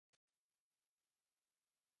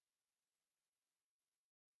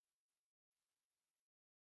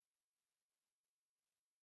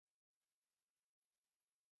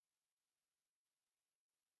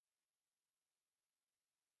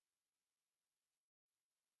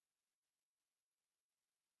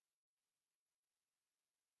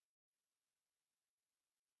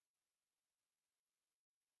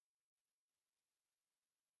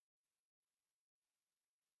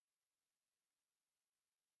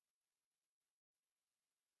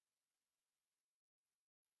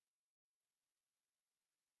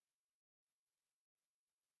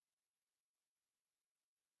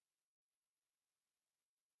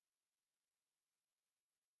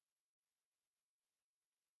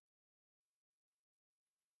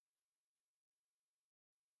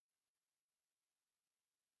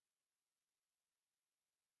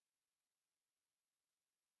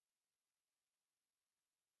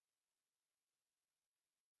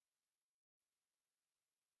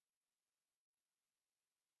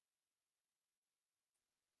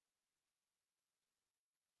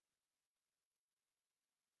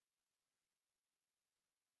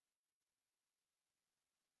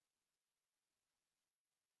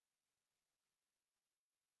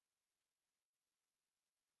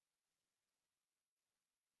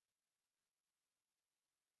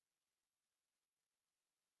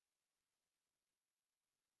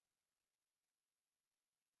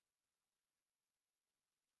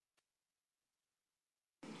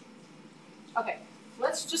Okay,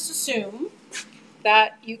 let's just assume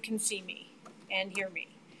that you can see me and hear me.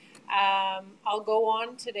 I'll go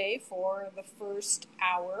on today for the first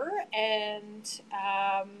hour, and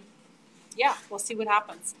yeah, we'll see what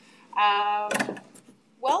happens.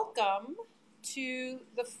 Welcome to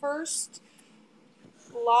the first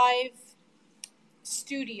live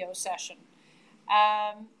studio session.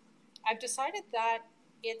 I've decided that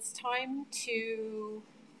it's time to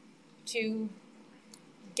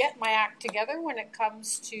get my act together when it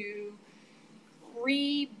comes to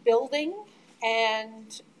rebuilding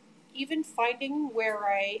and even finding where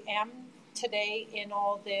I am today in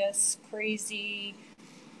all this crazy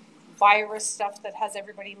virus stuff that has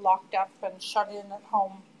everybody locked up and shut in at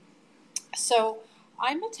home. So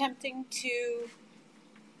I'm attempting to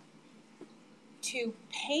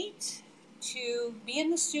paint, to be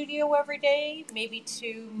in the studio every day, maybe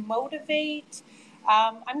to motivate.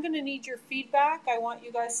 I'm going to need your feedback. I want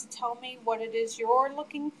you guys to tell me what it is you're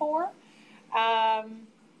looking for. I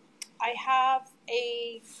have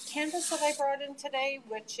a canvas that I brought in today,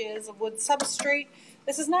 which is a wood substrate.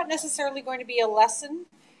 This is not necessarily going to be a lesson.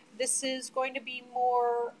 This is going to be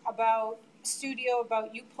more about studio,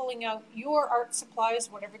 about you pulling out your art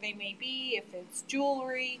supplies, whatever they may be, if it's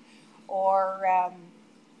jewelry or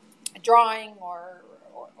drawing or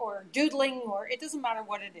doodling, or it doesn't matter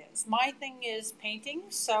what it is. My thing is painting,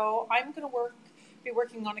 so I'm going to be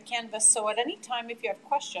working on a canvas. So at any time, if you have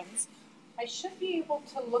questions, I should be able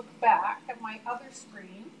to look back at my other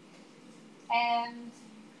screen and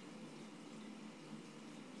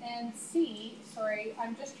see. Sorry,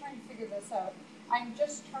 I'm just trying to figure this out. I'm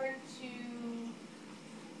just trying to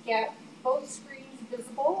get both screens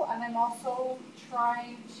visible, and I'm also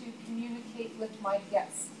trying to communicate with my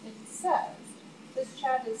guests. It says, this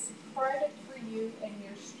chat is private for you and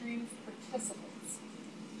your stream's participants.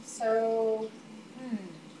 So,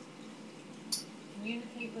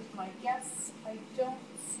 communicate with my guests. I don't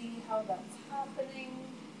see how that's happening.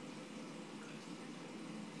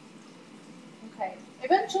 Okay,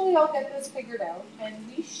 eventually I'll get this figured out, and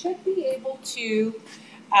we should be able to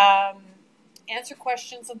answer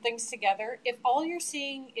questions and things together. If all you're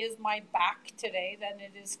seeing is my back today, then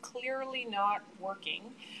it is clearly not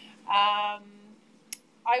working.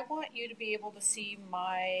 I want you to be able to see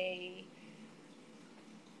my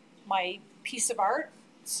piece of art.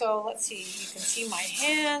 So let's see, you can see my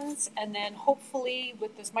hands, and then hopefully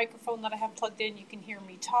with this microphone that I have plugged in, you can hear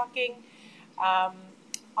me talking.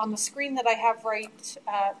 On the screen that I have right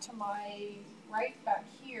to my right back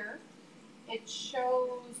here, it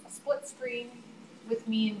shows a split screen with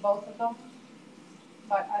me in both of them,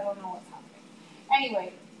 but I don't know what's happening.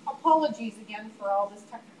 Anyway, apologies again for all this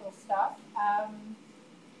technical stuff.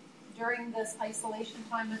 During this isolation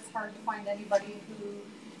time, it's hard to find anybody who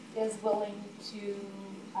is willing to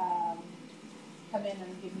come in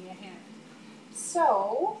and give me a hand.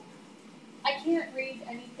 So, I can't read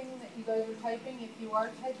anything that you guys are typing. If you are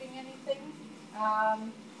typing anything,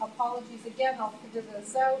 apologies again, I'll figure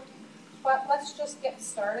this out. But let's just get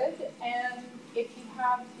started. And if you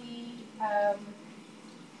have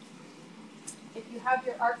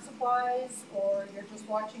your art supplies, or you're just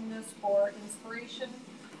watching this for inspiration,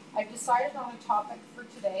 I've decided on a topic for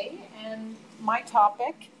today, and my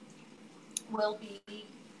topic will be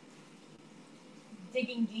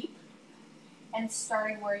digging deep and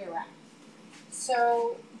starting where you're at.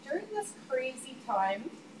 So during this crazy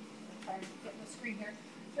time, I'm trying to get the screen here,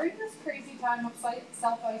 during this crazy time of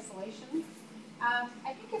self-isolation, I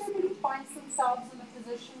think everybody finds themselves in a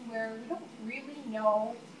position where we don't really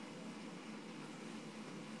know,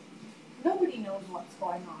 nobody knows what's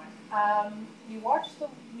going on. You watch the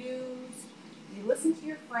news, you listen to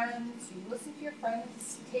your friends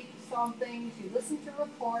take on things, you listen to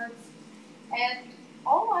reports, and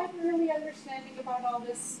all I'm really understanding about all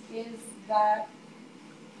this is that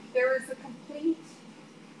there is a complete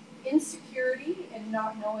insecurity in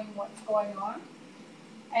not knowing what's going on.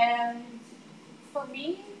 And for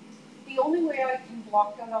me, the only way I can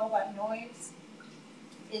block out all that noise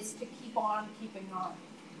is to keep on keeping on.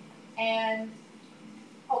 And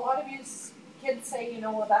a lot of you kids say,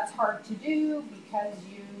 well, that's hard to do because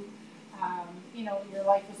your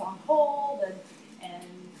life is on hold, and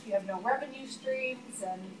you have no revenue streams,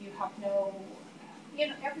 and you have no,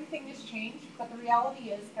 everything has changed. But the reality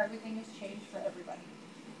is everything has changed for everybody.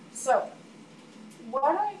 So what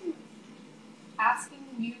I'm asking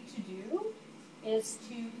you to do is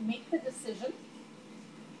to make the decision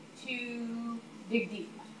to dig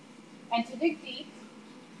deep. And to dig deep,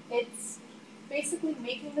 it's basically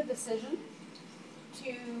making the decision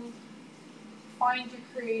to find your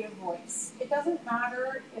creative voice. It doesn't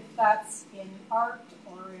matter if that's in art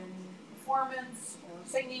or in performance or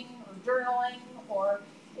singing or journaling, or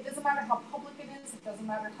it doesn't matter how public it is, it doesn't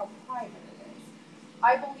matter how private it is.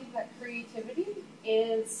 I believe that creativity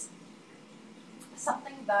is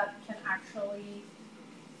something that can actually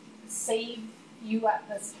save you at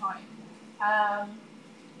this time.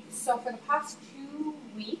 So for the past 2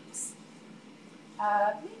 weeks,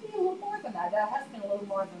 maybe a little more than that, it has been a little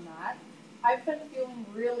more than that, I've been feeling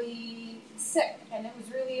really sick, and it was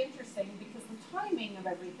really interesting because the timing of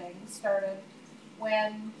everything started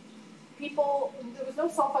when there was no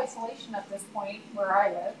self-isolation at this point where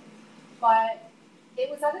I live, but it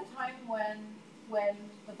was at a time when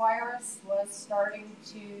the virus was starting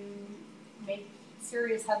to make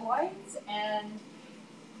serious headlines, and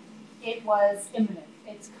it was imminent.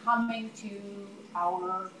 It's coming to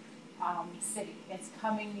our city. It's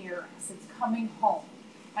coming near us. It's coming home.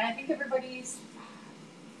 And I think everybody's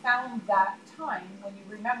found that time when you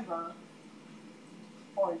remember,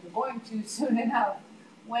 or you're going to soon enough,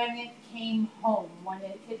 when it came home, when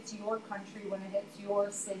it hits your country, when it hits your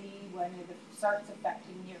city, when it starts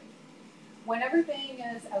affecting you. When everything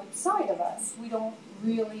is outside of us, we don't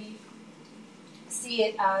really see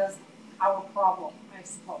it as our problem, I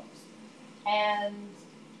suppose. And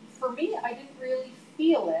for me, I didn't really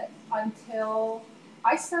feel it until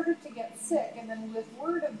I started to get sick, and then with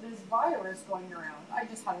word of this virus going around, I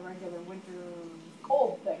just had a regular winter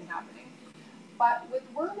cold thing happening. But with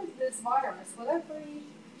word of this virus, with every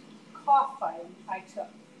cough I took,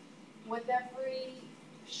 with every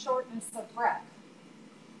shortness of breath,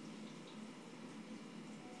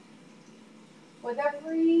 with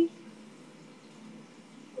every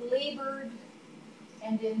labored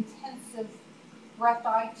and intensive breath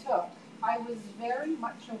I took, I was very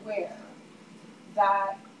much aware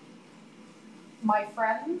that my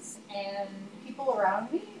friends and people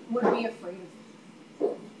around me would be afraid of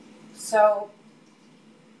me. So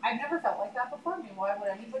I've never felt like that before. I mean, why would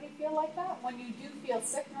anybody feel like that? When you do feel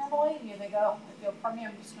sick normally and you think, oh, I feel crummy,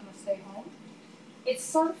 I'm just going to stay home. It's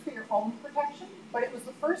sort of for your own protection, but it was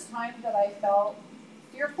the first time that I felt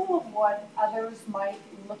fearful of what others might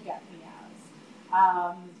look at me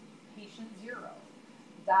as. Patient zero,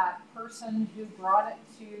 that person who brought it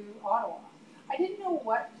to Ottawa. I didn't know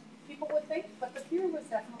what people would think, but the fear was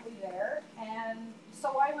definitely there, and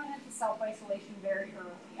so I went into self-isolation very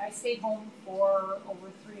early. I stayed home for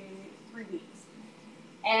over three weeks,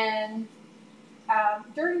 and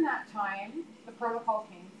during that time, the protocol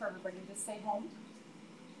came for everybody to stay home,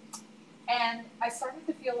 and I started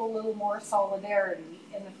to feel a little more solidarity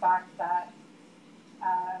in the fact that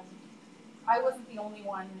I wasn't the only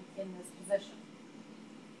one in this position.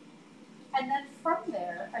 And then from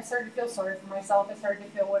there, I started to feel sorry for myself. I started to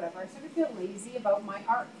feel whatever. I started to feel lazy about my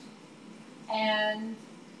art. And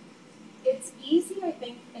it's easy, I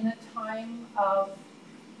think, in a time of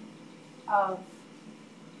I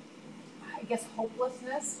guess,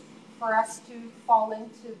 hopelessness, for us to fall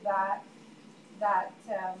into that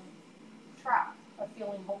trap of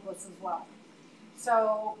feeling hopeless as well.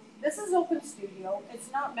 So this is Open Studio. It's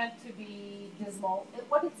not meant to be dismal.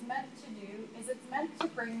 What it's meant to do is it's meant to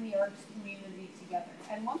bring the arts community together.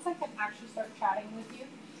 And once I can actually start chatting with you,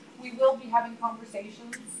 we will be having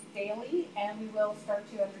conversations daily, and we will start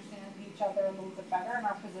to understand each other a little bit better in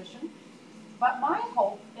our position. But my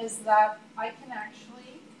hope is that I can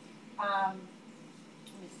actually, let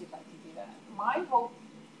me see if I can do that. My hope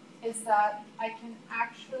is that I can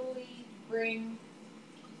actually bring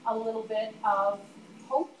a little bit of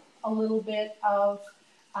hope, a little bit of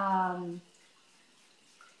not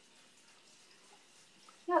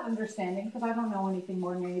understanding, because I don't know anything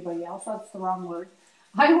more than anybody else. That's the wrong word.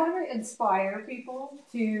 I want to inspire people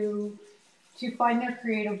to find their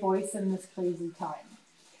creative voice in this crazy time.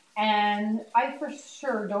 And I for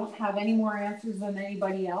sure don't have any more answers than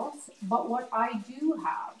anybody else. But what I do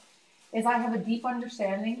have is I have a deep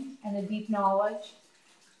understanding and a deep knowledge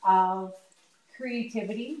of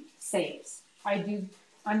creativity saves. I do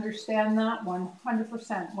understand that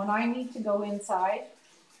 100%. When I need to go inside,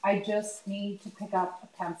 I just need to pick up a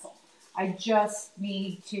pencil. I just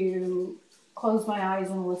need to close my eyes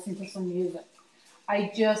and listen to some music.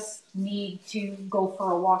 I just need to go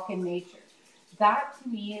for a walk in nature. That to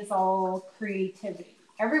me is all creativity.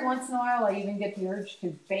 Every once in a while, I even get the urge to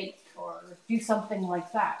bake or do something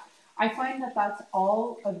like that. I find that that's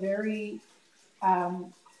all a very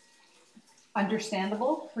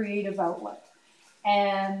understandable creative outlet.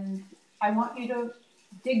 And I want you to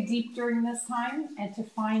dig deep during this time and to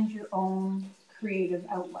find your own creative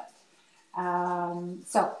outlet.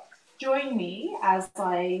 So join me as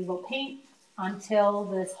I will paint until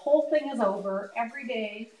this whole thing is over every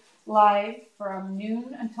day, live from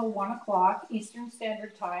noon until 1 o'clock Eastern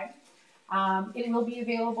Standard Time. It will be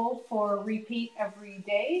available for repeat every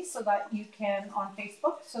day so that you can, on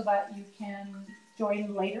Facebook, so that you can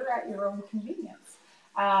join later at your own convenience.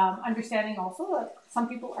 Understanding also that some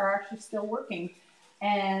people are actually still working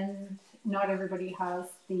and not everybody has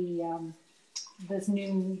the this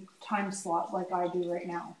noon time slot like I do right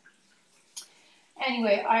now.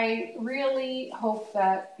 Anyway, I really hope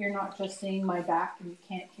that you're not just seeing my back and you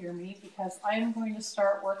can't hear me, because I am going to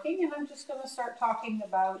start working and I'm just going to start talking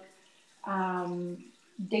about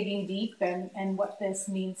digging deep and what this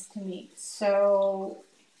means to me. So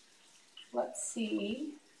let's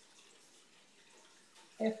see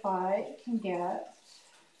if I can get,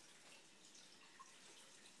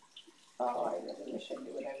 oh, I really wish I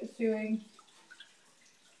knew what I was doing.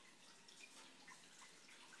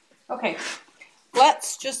 Okay,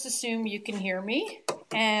 let's just assume you can hear me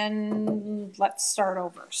and let's start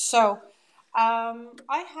over. So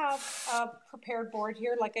I have a prepared board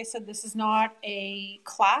here. Like I said, this is not a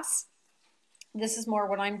class. This is more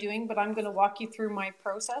what I'm doing, but I'm going to walk you through my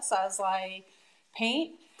process as I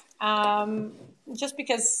paint. Just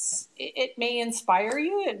because it may inspire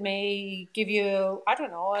you, it may give you, I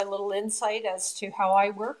don't know, a little insight as to how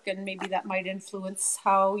I work, and maybe that might influence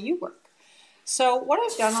how you work. So what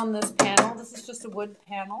I've done on this panel, this is just a wood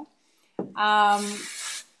panel,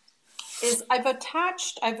 is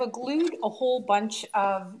I've glued a whole bunch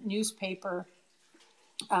of newspaper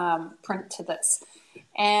print to this.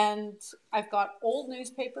 And I've got old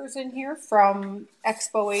newspapers in here from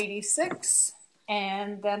Expo 86.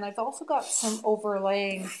 And then I've also got some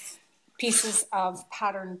overlaying pieces of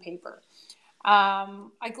pattern paper.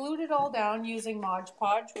 I glued it all down using Mod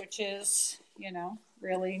Podge, which is, you know,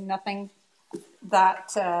 really nothing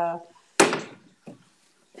that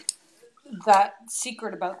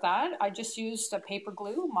secret about that. I just used a paper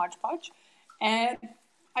glue, Mod Podge, and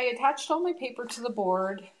I attached all my paper to the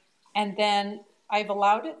board, and then I've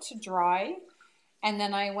allowed it to dry, and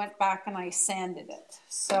then I went back and I sanded it.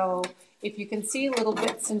 So if you can see little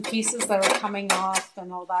bits and pieces that are coming off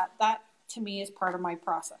and all that, that to me is part of my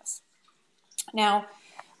process. Now,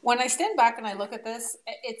 when I stand back and I look at this,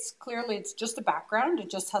 it's just a background. It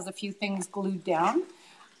just has a few things glued down.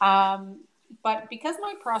 But because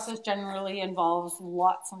my process generally involves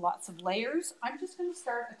lots and lots of layers, I'm just going to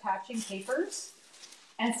start attaching papers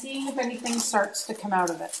and seeing if anything starts to come out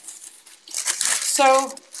of it. So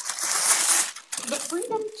the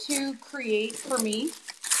freedom to create for me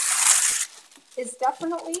is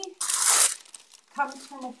definitely comes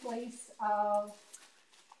from a place of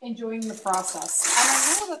enjoying the process. And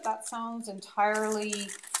I know that that sounds entirely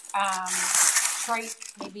trite,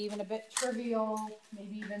 maybe even a bit trivial,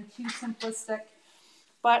 maybe even too simplistic.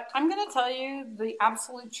 But I'm going to tell you the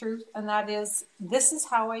absolute truth, and that is, this is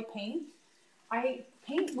how I paint. I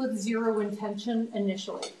paint with zero intention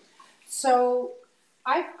initially. So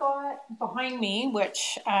I've got behind me,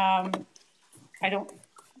 which I don't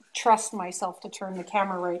trust myself to turn the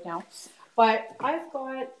camera right now, but I've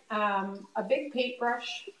got a big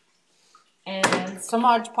paintbrush and some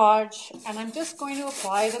Mod Podge, and I'm just going to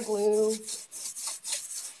apply the glue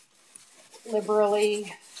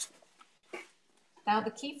liberally. Now the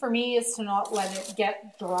key for me is to not let it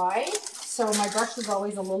get dry, so my brush is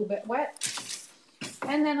always a little bit wet.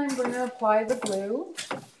 And then I'm going to apply the glue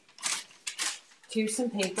to some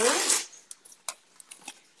paper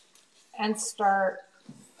and start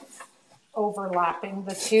overlapping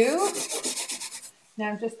the two. Now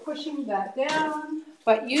I'm just pushing that down,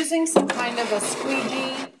 but using some kind of a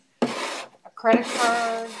squeegee, a credit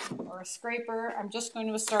card, or a scraper, I'm just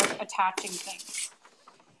going to start attaching things.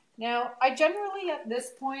 Now, I generally at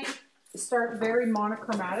this point start very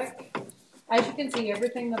monochromatic. As you can see,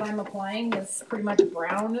 everything that I'm applying is pretty much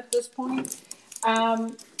brown at this point.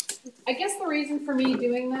 I guess the reason for me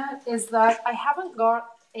doing that is that I haven't got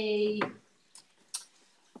an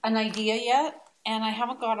idea yet, and I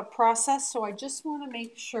haven't got a process, so I just want to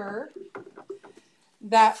make sure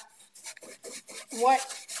that what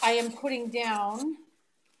I am putting down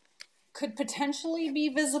could potentially be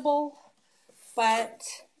visible, but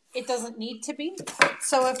it doesn't need to be.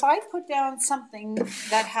 So if I put down something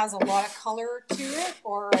that has a lot of color to it,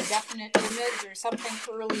 or a definite image or something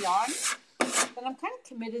early on, then I'm kind of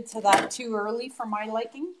committed to that too early for my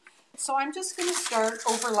liking. So I'm just going to start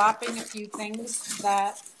overlapping a few things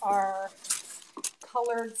that are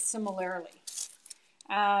colored similarly.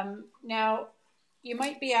 Now, you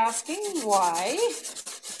might be asking why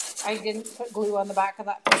I didn't put glue on the back of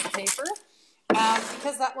that piece of paper.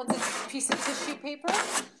 Because that one's a piece of tissue paper,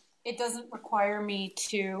 it doesn't require me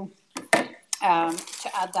to add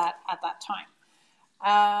that at that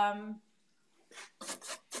time.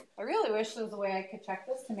 I really wish there was a way I could check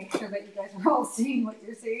this to make sure that you guys are all seeing what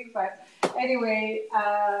you're seeing. But anyway,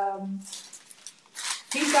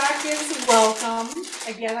 feedback is welcome.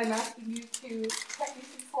 Again, I'm asking you to cut me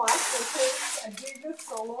some slack because I'm doing this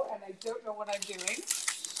solo and I don't know what I'm doing.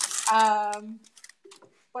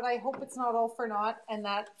 But I hope it's not all for naught, and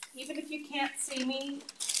that even if you can't see me,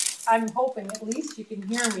 I'm hoping at least you can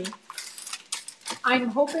hear me. I'm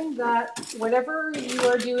hoping that whatever you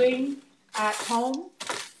are doing at home,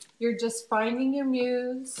 you're just finding your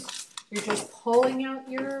muse, you're just pulling out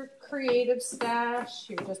your creative stash,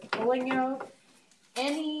 you're just pulling out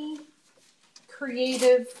any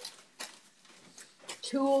creative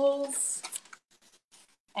tools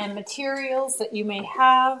and materials that you may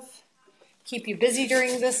have, keep you busy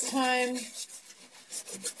during this time.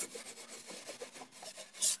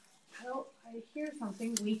 Oh, I hear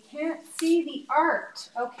something. We can't see the art.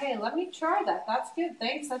 Okay, let me try that. That's good.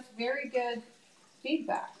 Thanks. That's very good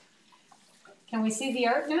feedback. Can we see the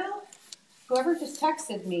art now? Whoever just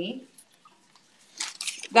texted me,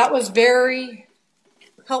 that was very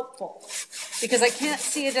helpful because I can't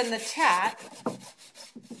see it in the chat.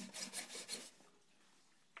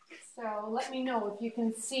 So let me know if you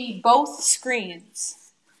can see both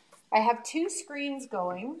screens. I have two screens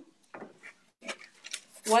going.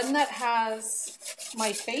 One that has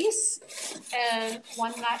my face and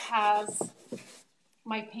one that has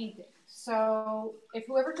my painting. So if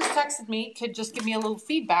whoever just texted me could just give me a little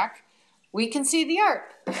feedback, we can see the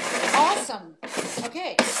art. Awesome.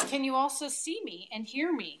 Okay, can you also see me and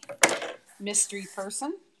hear me, mystery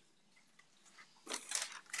person?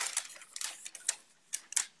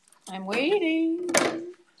 I'm waiting.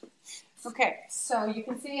 Okay, so you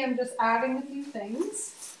can see I'm just adding a few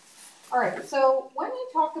things. All right, so when I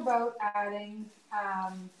talk about adding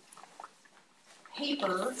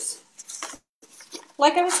papers,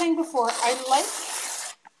 like I was saying before,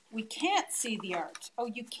 we can't see the art. Oh,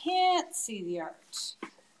 you can't see the art.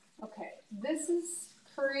 Okay, this is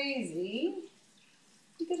crazy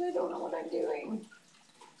because I don't know what I'm doing.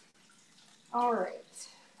 All right.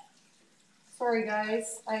 Sorry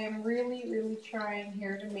guys, I am really, really trying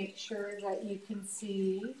here to make sure that you can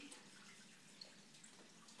see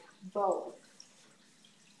both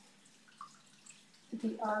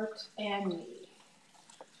the art and me.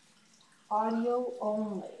 Audio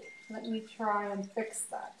only. Let me try and fix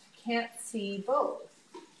that. Can't see both.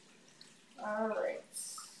 All right.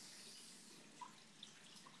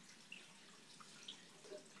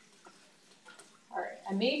 All right,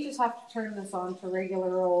 I may just have to turn this on to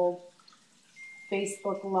regular old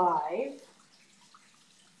Facebook Live.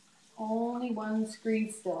 Only one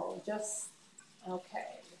screen still, just,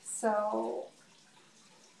 okay. So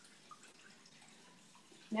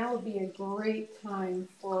now would be a great time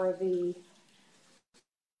for the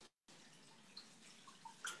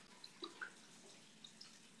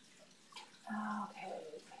okay.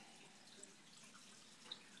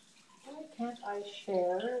 Why can't I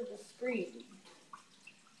share the screen?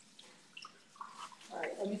 All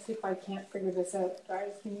right, let me see if I can't figure this out,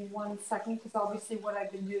 guys. Give me 1 second, because obviously what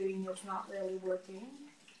I've been doing is not really working.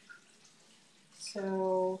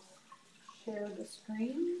 So, share the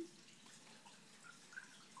screen.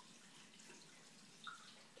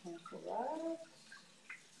 Cancel that.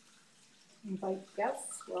 Invite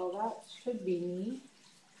guests. Well, that should be me.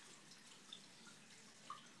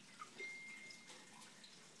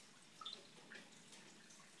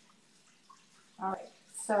 All right,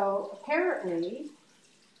 so apparently,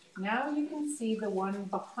 now you can see the one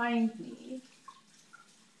behind me,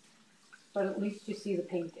 but at least you see the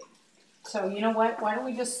painting. So you know what? Why don't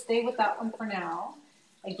we just stay with that one for now?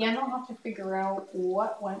 Again, I'll have to figure out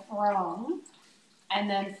what went wrong. And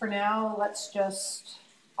then for now,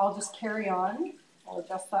 I'll just carry on. I'll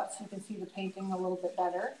adjust that so you can see the painting a little bit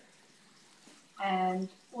better. And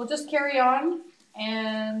we'll just carry on,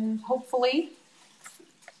 and hopefully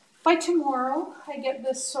by tomorrow I get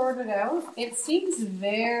this sorted out. It seems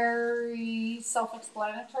very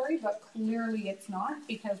self-explanatory, but clearly it's not,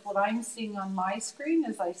 because what I'm seeing on my screen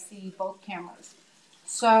is I see both cameras.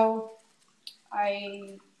 So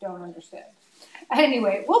I don't understand.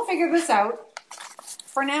 Anyway, we'll figure this out.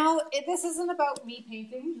 For now, this isn't about me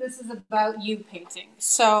painting. This is about you painting.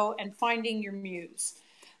 So, and finding your muse.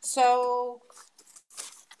 So,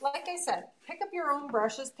 like I said, pick up your own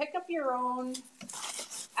brushes, pick up your own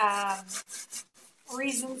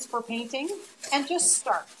reasons for painting, and just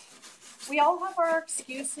start. We all have our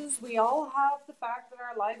excuses. We all have the fact that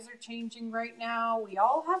our lives are changing right now. We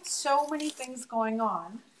all have so many things going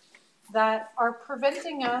on that are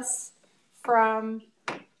preventing us from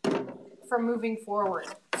moving forward.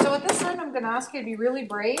 So at this time, I'm going to ask you to be really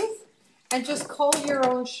brave and just call your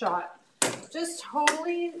own shot. Just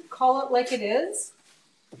totally call it like it is.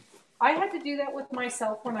 I had to do that with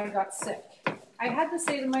myself when I got sick. I had to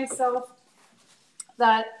say to myself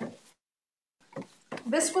that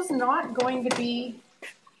this was not going to be,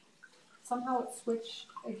 somehow it switched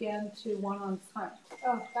again to one on front.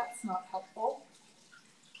 Oh, that's not helpful.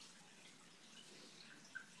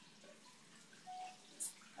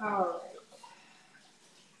 All right.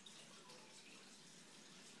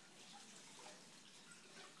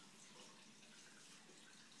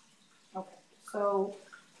 Okay, so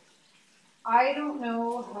I don't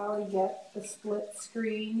know how to get the split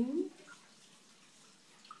screen,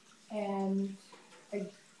 and I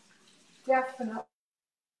definitely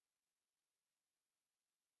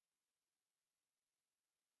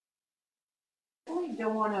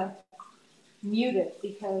don't want to mute it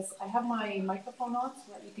because I have my microphone on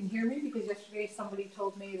so that you can hear me, because yesterday somebody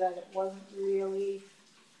told me that it wasn't really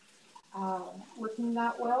working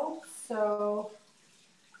that well. So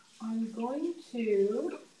I'm going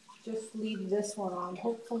to just leave this one on.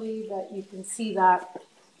 Hopefully that you can see that.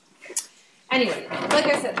 Anyway, like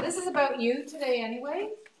I said, this is about you today anyway.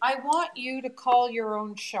 I want you to call your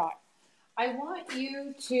own shot. I want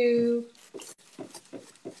you to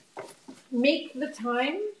make the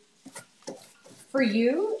time for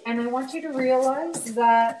you, and I want you to realize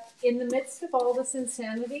that in the midst of all this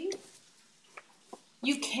insanity,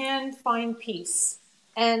 you can find peace.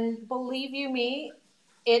 And believe you me,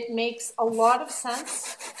 it makes a lot of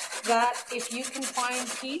sense that if you can find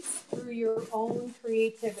peace through your own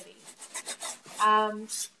creativity.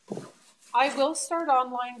 I will start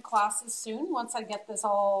online classes soon once I get this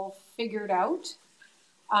all figured out,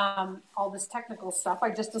 all this technical stuff.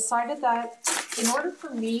 I just decided that in order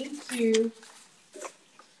for me to,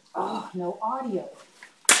 oh, no audio.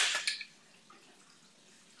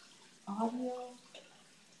 Audio.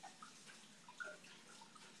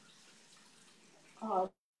 Oh,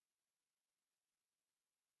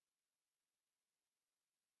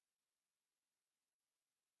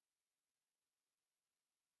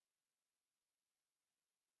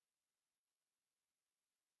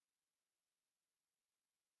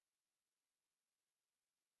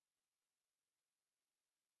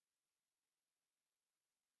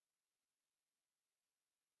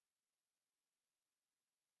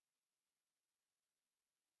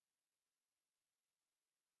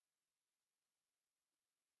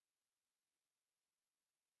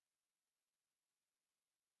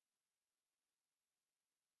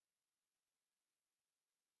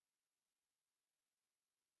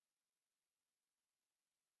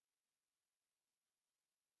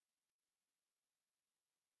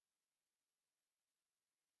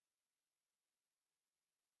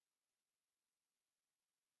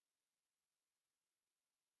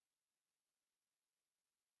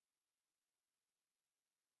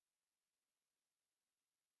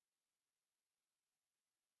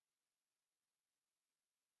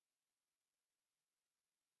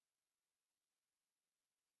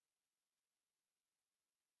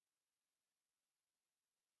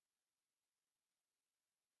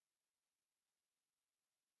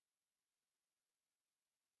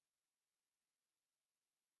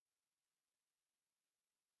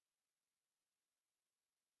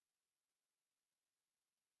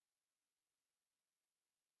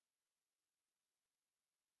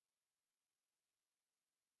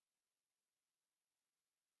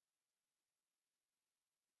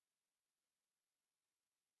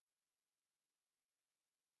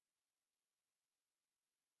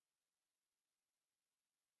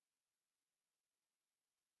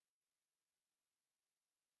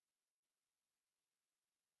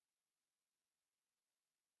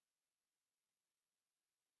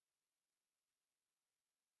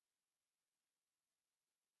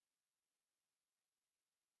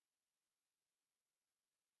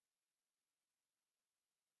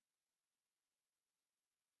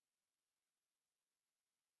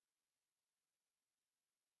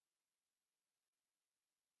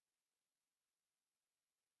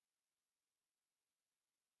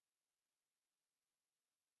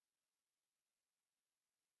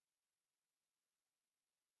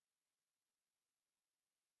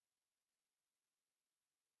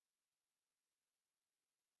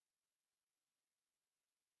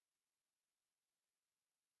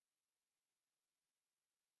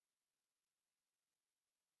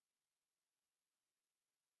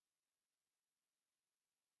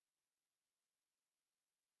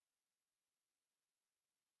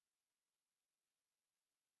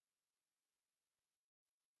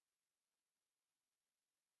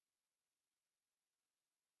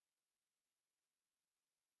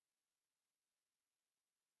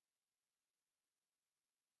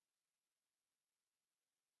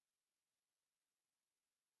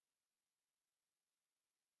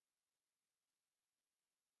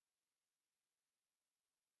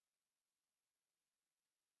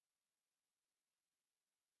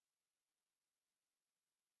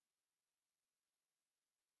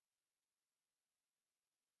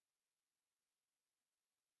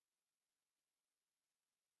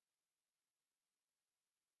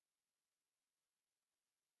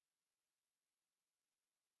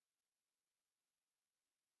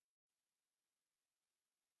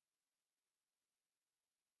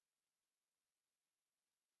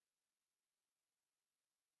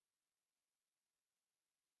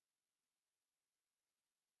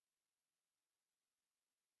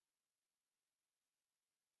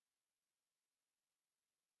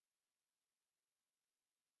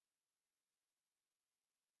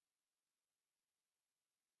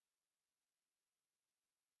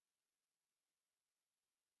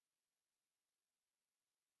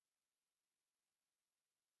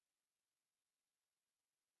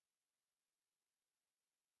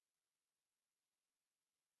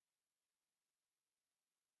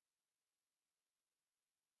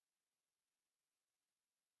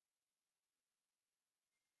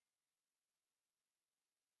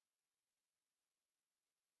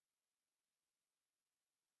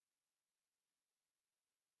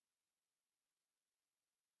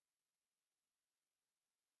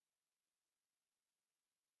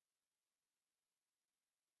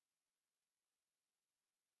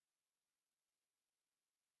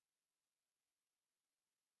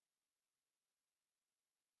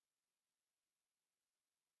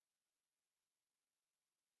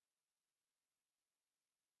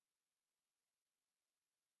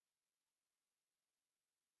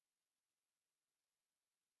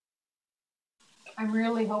 I'm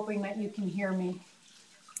really hoping that you can hear me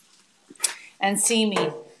and see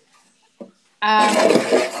me.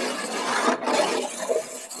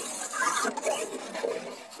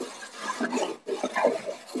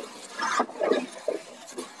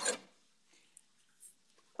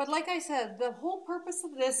 But like I said, the whole purpose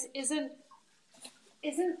of this isn't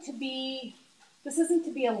to be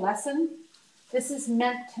a lesson. This is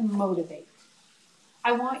meant to motivate.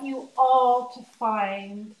 I want you all to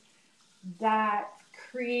find that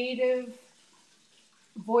creative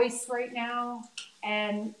voice right now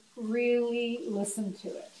and really listen to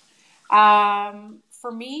it.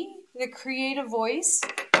 For me, the creative voice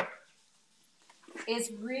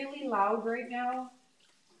is really loud right now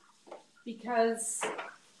because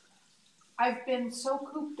I've been so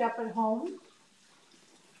cooped up at home.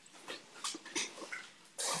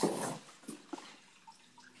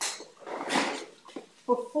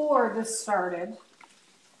 Before this started,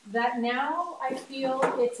 that now I feel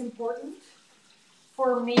it's important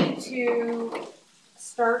for me to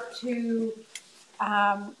start to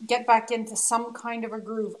get back into some kind of a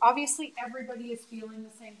groove. Obviously, everybody is feeling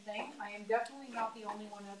the same thing. I am definitely not the only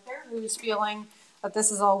one out there who's feeling that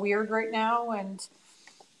this is all weird right now and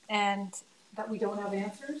that we don't have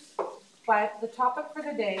answers. But the topic for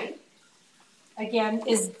the day, again,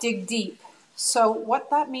 is dig deep. So what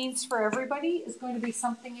that means for everybody is going to be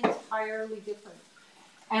something entirely different.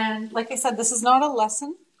 And like I said, this is not a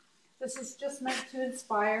lesson. This is just meant to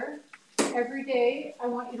inspire. Every day, I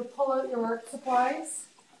want you to pull out your art supplies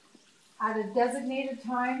at a designated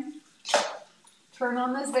time. Turn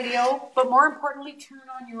on this video, but more importantly, turn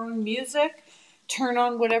on your own music. Turn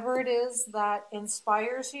on whatever it is that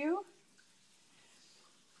inspires you.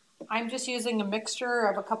 I'm just using a mixture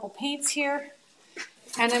of a couple paints here,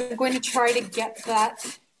 and I'm going to try to get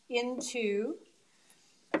that into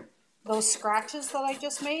those scratches that I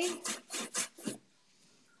just made.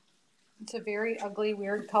 It's a very ugly,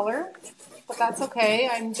 weird color, but that's okay.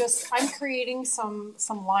 I'm creating some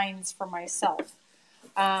lines for myself.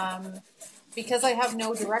 Because I have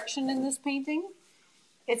no direction in this painting,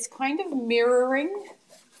 it's kind of mirroring.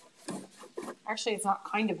 Actually, it's not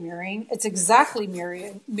kind of mirroring. It's exactly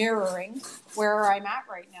mirroring where I'm at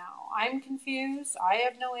right now. I'm confused. I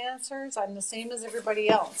have no answers. I'm the same as everybody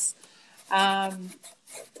else.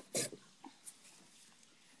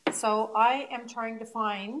 So I am trying to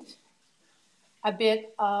find a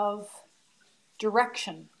bit of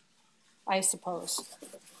direction, I suppose.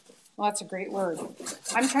 Well, that's a great word.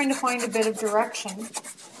 I'm trying to find a bit of direction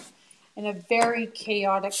in a very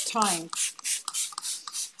chaotic time.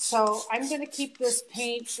 So I'm going to keep this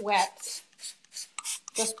paint wet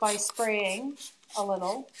just by spraying a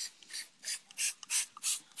little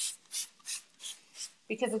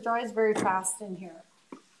because it dries very fast in here.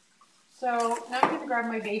 So now I'm going to grab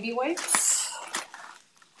my baby wipes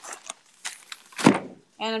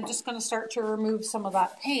and I'm just going to start to remove some of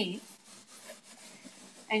that paint.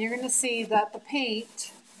 And you're going to see that the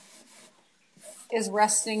paint is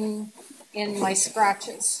resting in my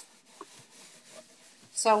scratches.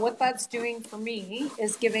 So what that's doing for me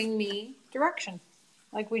is giving me direction,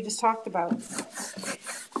 like we just talked about.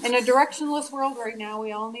 In a directionless world right now,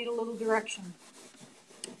 we all need a little direction.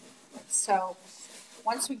 So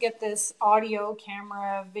once we get this audio,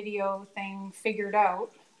 camera, video thing figured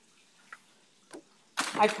out,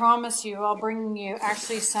 I promise you I'll bring you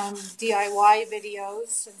actually some DIY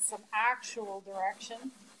videos and some actual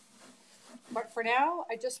direction. But for now,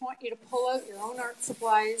 I just want you to pull out your own art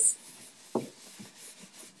supplies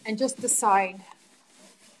and just decide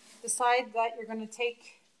that you're going to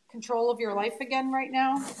take control of your life again right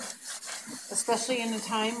now, especially in a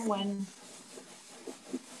time when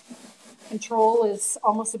control is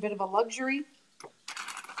almost a bit of a luxury.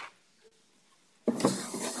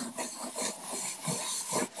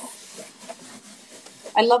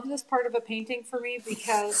 I love this part of a painting for me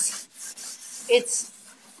because it's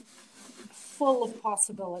full of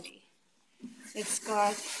possibility. It's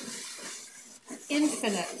got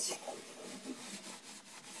infinite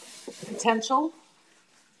potential,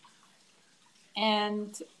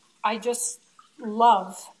 and I just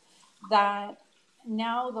love that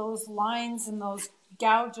now those lines and those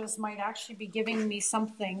gouges might actually be giving me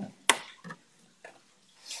something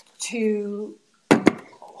to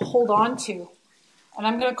hold on to, and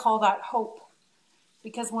I'm going to call that hope,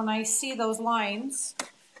 because when I see those lines,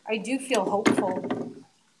 I do feel hopeful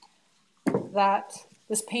that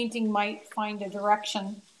this painting might find a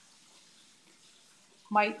direction,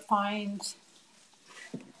 might find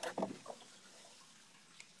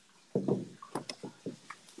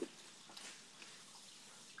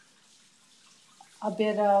a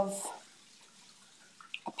bit of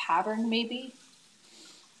a pattern maybe.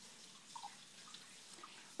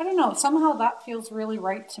 I don't know, somehow that feels really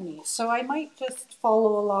right to me. So I might just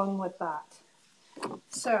follow along with that.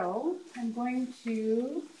 So I'm going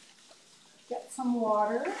to get some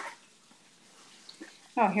water.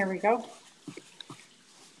 Oh, here we go.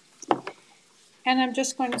 And I'm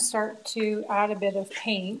just going to start to add a bit of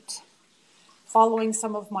paint, following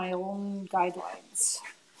some of my own guidelines.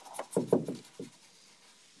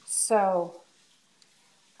 So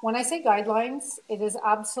when I say guidelines, it is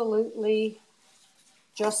absolutely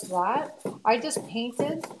just that. I just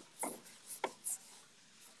painted,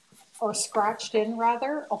 or scratched in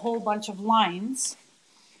rather, a whole bunch of lines.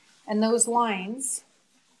 And those lines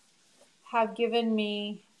have given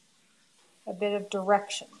me a bit of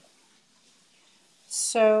direction.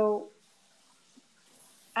 So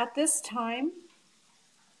at this time,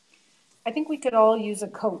 I think we could all use a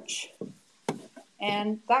coach.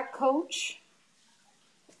 And that coach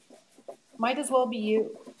might as well be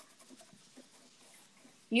you.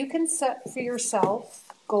 You can set for yourself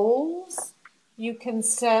goals. You can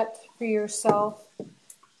set for yourself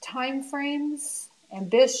time frames,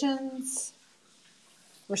 ambitions,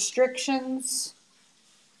 restrictions,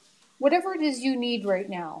 whatever it is you need right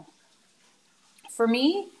now. For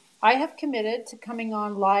me, I have committed to coming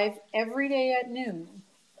on live every day at noon.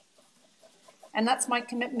 And that's my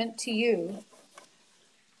commitment to you,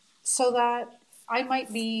 so that I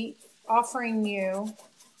might be offering you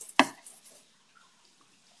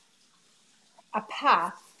a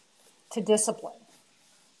path to discipline.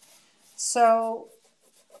 So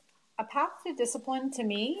a path to discipline to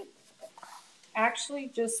me actually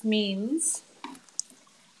just means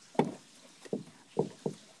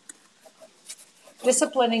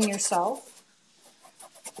disciplining yourself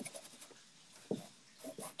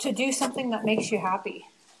to do something that makes you happy.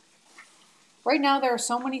 Right now, there are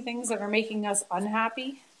so many things that are making us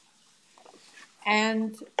unhappy.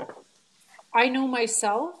 And I know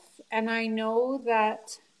myself, and I know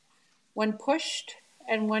that when pushed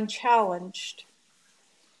and when challenged,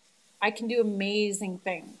 I can do amazing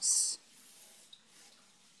things.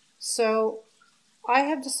 So I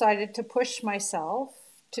have decided to push myself,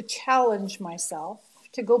 to challenge myself,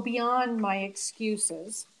 to go beyond my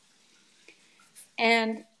excuses,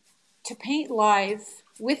 and to paint live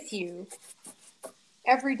with you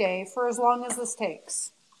every day for as long as this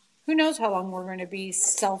takes. Who knows how long we're going to be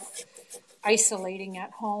self-isolating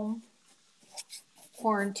at home,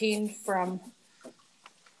 quarantined from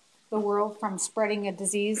the world, from spreading a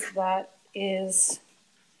disease that is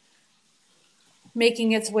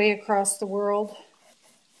making its way across the world.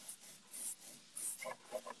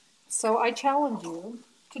 So I challenge you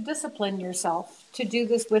to discipline yourself to do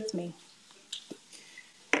this with me.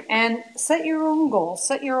 And set your own goals,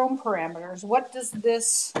 set your own parameters. What does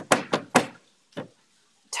this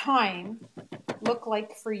time look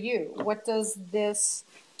like for you? What does this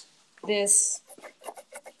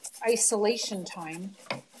isolation time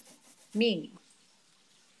mean?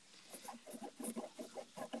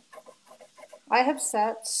 I have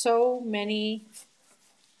set so many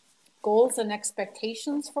goals and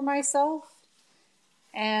expectations for myself,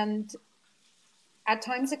 and at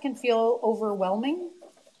times it can feel overwhelming.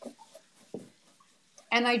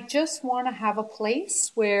 And I just want to have a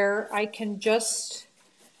place where I can just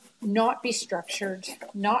not be structured,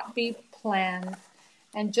 not be planned,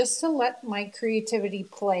 and just to let my creativity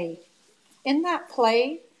play. In that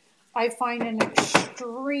play, I find an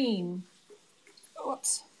extreme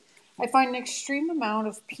amount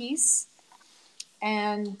of peace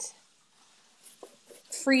and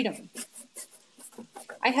freedom.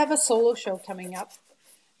 I have a solo show coming up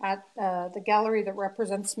at the gallery that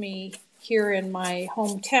represents me here in my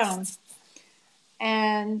hometown.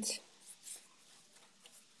 And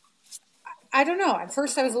I don't know. At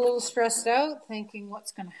first I was a little stressed out, thinking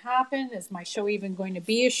what's going to happen? Is my show even going to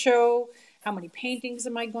be a show? How many paintings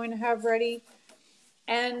am I going to have ready?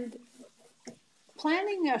 And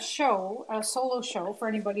planning a show, a solo show, for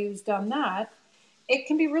anybody who's done that, it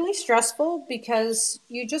can be really stressful because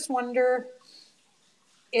you just wonder,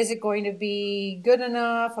 is it going to be good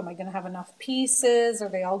enough? Am I going to have enough pieces? Are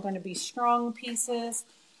they all going to be strong pieces?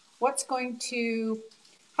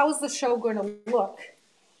 How is the show going to look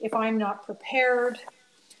if I'm not prepared?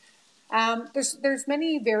 There's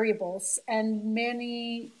many variables and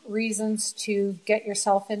many reasons to get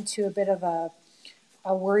yourself into a bit of a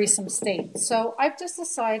worrisome state. So I've just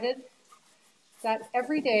decided that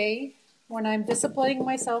every day when I'm disciplining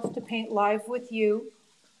myself to paint live with you,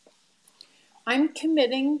 I'm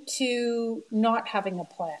committing to not having a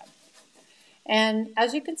plan. And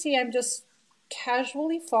as you can see, I'm just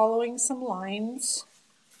casually following some lines.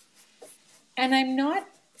 And I'm not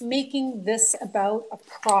making this about a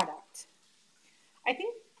product. I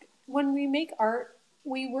think when we make art,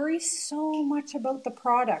 we worry so much about the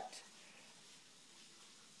product.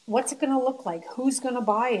 What's it going to look like? Who's going to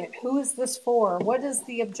buy it? Who is this for? What is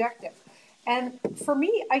the objective? And for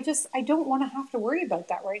me, I don't want to have to worry about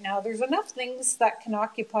that right now. There's enough things that can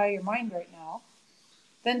occupy your mind right now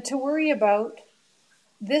than to worry about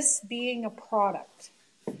this being a product.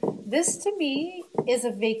 This to me is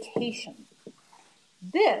a vacation.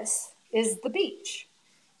 This is the beach.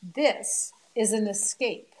 This is an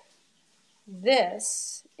escape.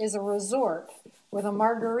 This is a resort with a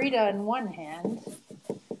margarita in one hand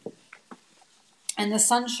and the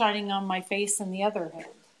sun shining on my face in the other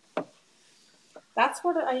hand. That's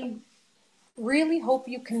what I really hope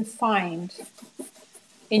you can find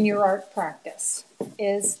in your art practice,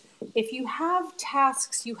 is if you have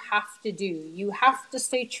tasks you have to do, you have to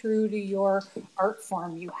stay true to your art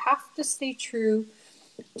form, you have to stay true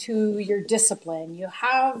to your discipline, you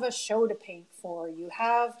have a show to paint for, you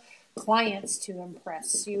have clients to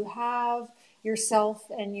impress, you have yourself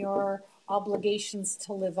and your obligations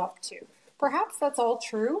to live up to. Perhaps that's all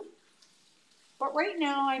true, but right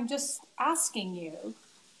now I'm just asking you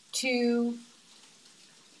to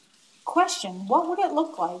question, what would it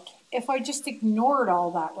look like if I just ignored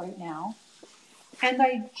all that right now and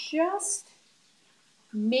I just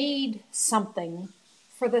made something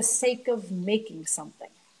for the sake of making something?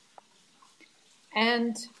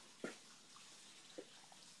 And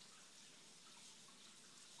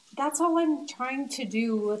that's all I'm trying to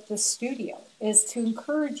do with the studio, is to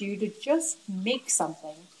encourage you to just make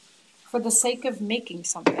something for the sake of making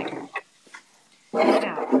something.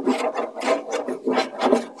 Now,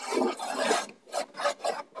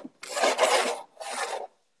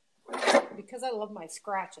 because I love my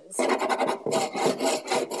scratches,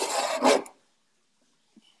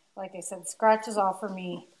 like I said, scratches offer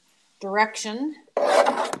me direction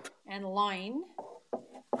and line.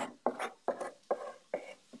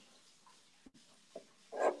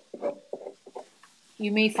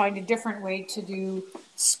 You may find a different way to do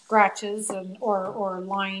scratches or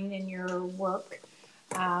line in your work.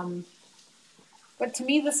 But to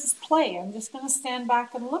me, this is play. I'm just going to stand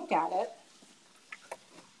back and look at it.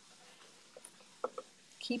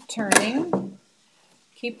 Keep turning.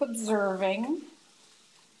 Keep observing.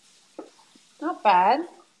 Not bad.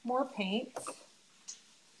 More paint.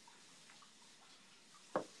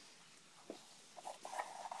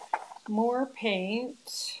 More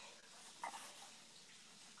paint.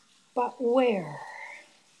 But where?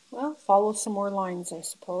 Well, follow some more lines, I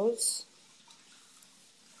suppose.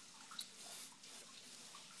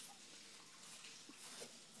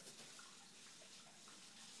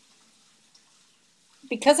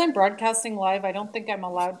 Because I'm broadcasting live, I don't think I'm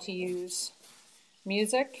allowed to use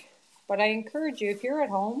music, but I encourage you, if you're at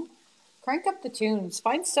home, crank up the tunes.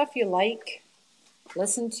 Find stuff you like.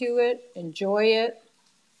 Listen to it. Enjoy it.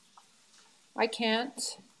 I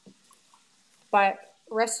can't, but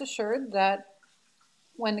rest assured that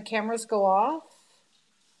when the cameras go off,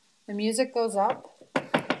 the music goes up,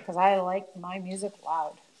 because I like my music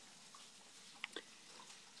loud.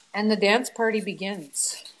 And the dance party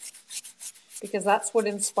begins, because that's what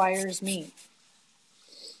inspires me.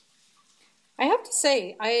 I have to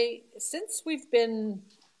say, since we've been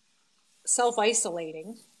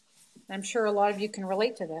self-isolating, I'm sure a lot of you can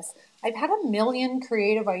relate to this, I've had a million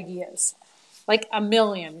creative ideas. Like a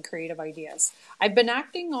million creative ideas. I've been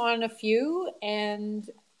acting on a few, and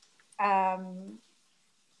I'm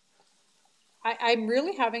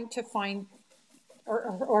really having to find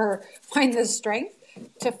or find the strength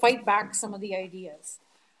to fight back some of the ideas.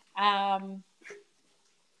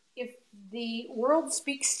 If the world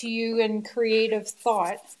speaks to you in creative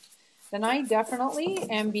thought, then I definitely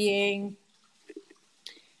am being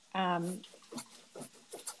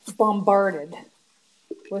bombarded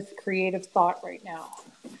with creative thought right now.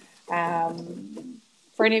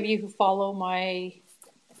 For any of you who follow my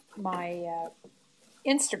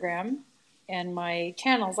Instagram and my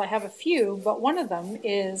channels, I have a few, but one of them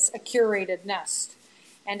is a curated nest.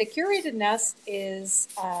 And a curated nest is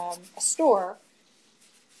a store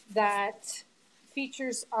that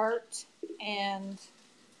features art and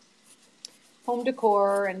home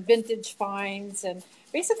decor and vintage finds, and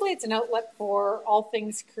basically it's an outlet for all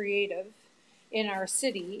things creative in our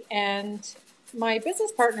city. And my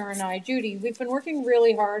business partner and I, Judy, we've been working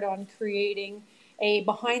really hard on creating a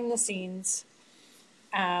behind-the-scenes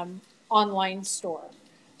online store.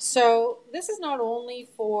 So this is not only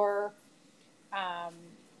for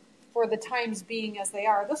the times being as they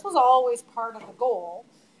are. This was always part of the goal.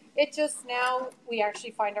 It just now we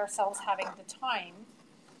actually find ourselves having the time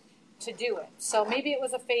to do it. So maybe it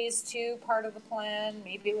was a phase 2 part of the plan.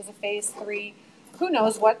 Maybe it was a phase 3. who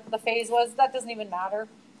knows what the phase was? That doesn't even matter.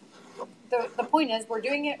 The point is, we're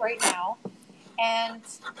doing it right now. And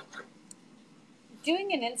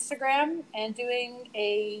doing an Instagram and doing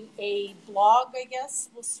a blog, I guess,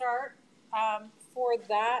 will start for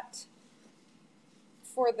that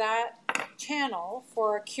channel,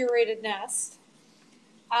 for a curated nest,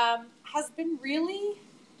 has been really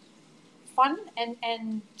fun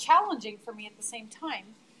and challenging for me at the same time,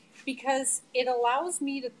 because it allows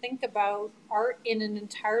me to think about art in an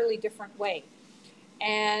entirely different way.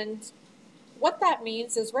 And what that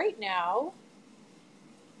means is, right now,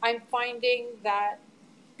 I'm finding that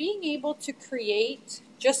being able to create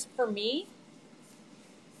just for me,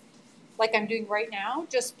 like I'm doing right now,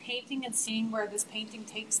 just painting and seeing where this painting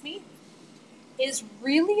takes me, is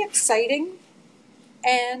really exciting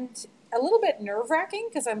and a little bit nerve-wracking,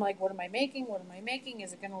 because I'm like, what am I making? What am I making?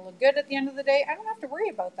 Is it going to look good at the end of the day? I don't have to worry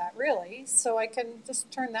about that, really, so I can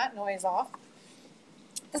just turn that noise off.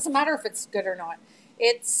 Doesn't matter if it's good or not.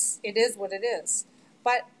 It is what it is.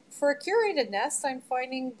 But for a curated nest, I'm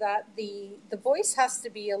finding that the voice has to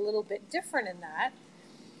be a little bit different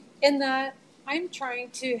in that I'm trying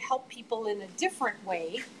to help people in a different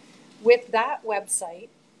way with that website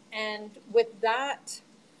and with that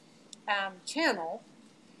channel,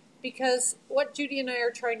 because what Judy and I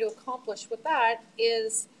are trying to accomplish with that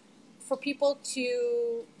is for people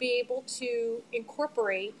to be able to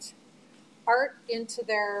incorporate art into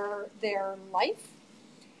their life,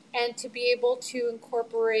 and to be able to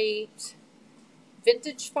incorporate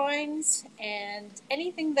vintage finds and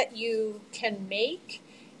anything that you can make.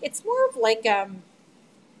 It's more of like a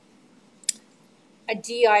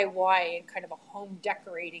DIY and kind of a home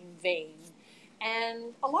decorating vein.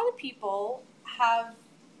 And a lot of people have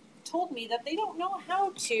told me that they don't know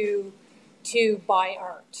how to buy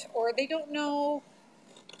art, or they don't know,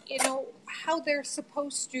 how they're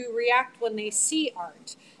supposed to react when they see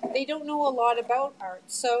art. They don't know a lot about art.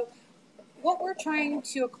 So what we're trying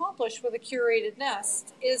to accomplish with a curated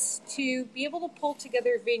nest is to be able to pull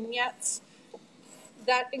together vignettes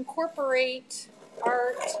that incorporate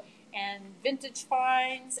art and vintage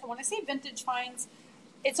finds. And when I say vintage finds,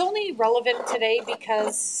 it's only relevant today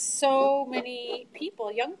because so many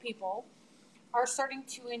people, young people, are starting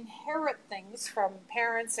to inherit things from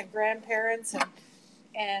parents and grandparents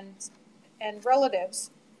and relatives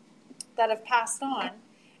that have passed on,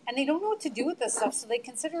 and they don't know what to do with this stuff, so they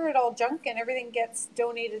consider it all junk and everything gets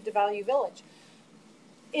donated to Value Village.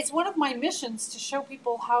 It's one of my missions to show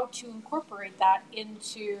people how to incorporate that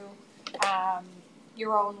into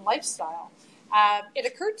your own lifestyle. It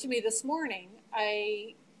occurred to me this morning.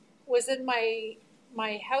 I was in my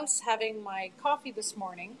house having my coffee this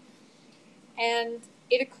morning, and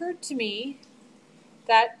it occurred to me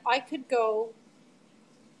that I could go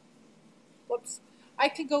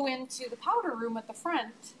into the powder room at the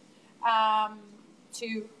front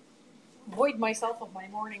to void myself of my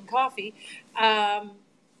morning coffee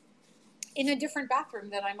in a different bathroom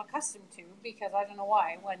that I'm accustomed to, because I don't know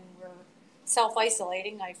why. When we're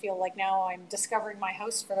self-isolating, I feel like now I'm discovering my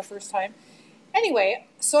house for the first time. Anyway,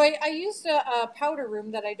 so I used a powder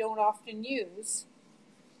room that I don't often use,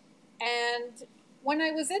 and when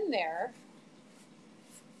I was in there,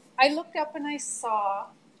 I looked up and I saw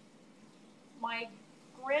my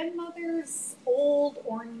grandmother's old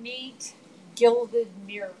ornate gilded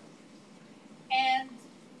mirror. And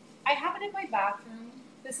I have it in my bathroom.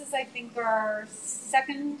 This is, I think, our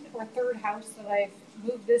second or third house that I've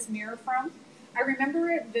moved this mirror from. I remember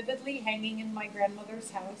it vividly hanging in my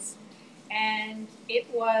grandmother's house. And it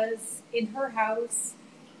was in her house.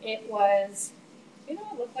 It was, it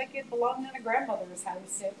looked like it belonged in a grandmother's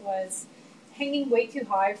house. It was hanging way too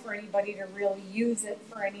high for anybody to really use it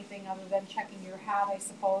for anything other than checking your hat, I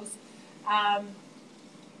suppose.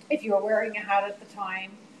 If you were wearing a hat at the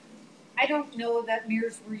time. I don't know that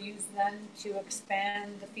mirrors were used then to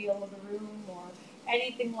expand the feel of the room or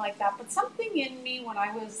anything like that, but something in me when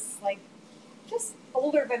I was like just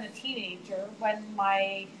older than a teenager,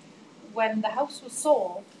 when the house was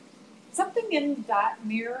sold, something in that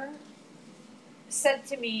mirror said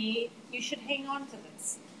to me, you should hang on to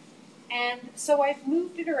this. And so I've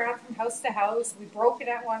moved it around from house to house. We broke it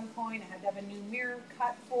at one point. I had to have a new mirror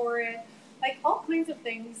cut for it. Like all kinds of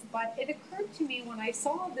things. But it occurred to me when I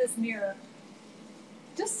saw this mirror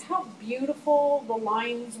just how beautiful the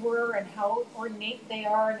lines were and how ornate they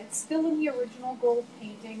are. And it's still in the original gold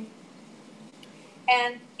painting.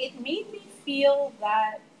 And it made me feel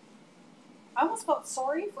that I almost felt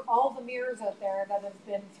sorry for all the mirrors out there that have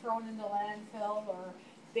been thrown into landfill or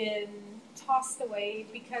been tossed away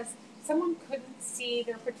because someone couldn't see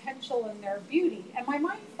their potential and their beauty. And my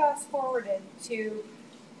mind fast forwarded to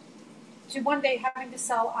to one day having to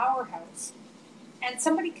sell our house. And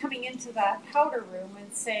somebody coming into that powder room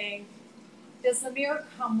and saying, does the mirror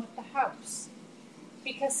come with the house?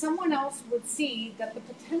 Because someone else would see that the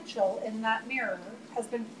potential in that mirror has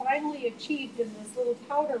been finally achieved in this little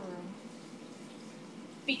powder room,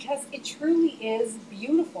 because it truly is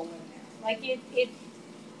beautiful in there. Like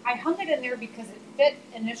I hung it in there because it fit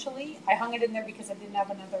initially. I hung it in there because I didn't have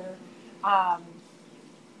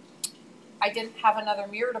another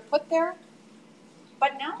mirror to put there.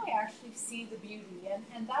 But now I actually see the beauty,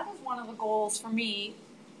 and that is one of the goals for me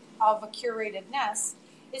of a curated nest,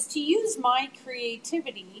 is to use my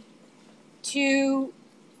creativity to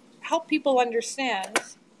help people understand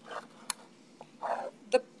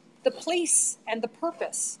the place and the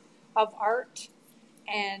purpose of art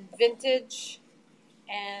and vintage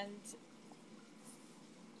and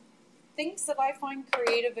things that I find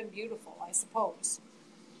creative and beautiful, I suppose.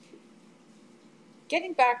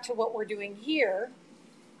 Getting back to what we're doing here,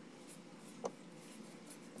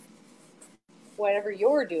 whatever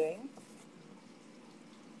you're doing,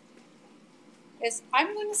 is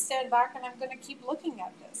I'm going to stand back and I'm going to keep looking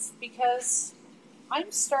at this, because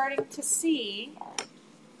I'm starting to see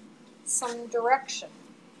some direction.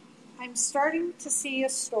 I'm starting to see a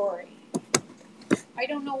story. I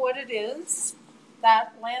don't know what it is.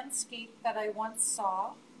 That landscape that I once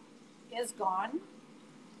saw is gone.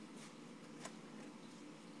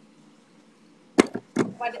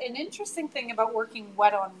 But an interesting thing about working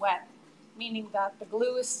wet on wet, meaning that the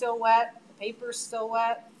glue is still wet, the paper is still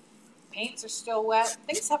wet, paints are still wet,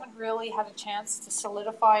 things haven't really had a chance to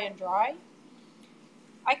solidify and dry.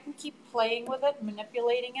 I can keep playing with it,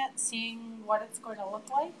 manipulating it, seeing what it's going to look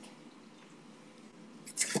like.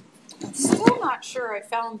 I'm still not sure I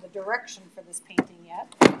found the direction for this painting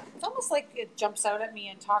yet. It's almost like it jumps out at me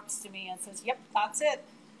and talks to me and says, yep, that's it.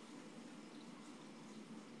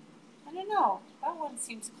 I don't know. That one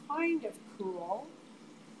seems kind of cool.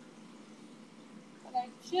 But I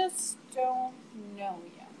just don't know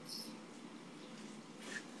yet.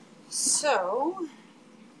 So,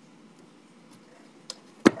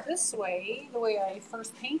 this way, the way I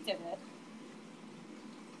first painted it,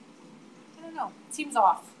 I don't know. It seems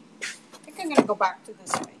off. I think I'm going to go back to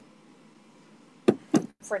this way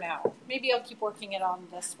for now. Maybe I'll keep working it on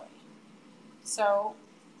this way. So,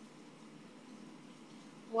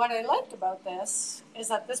 what I like about this is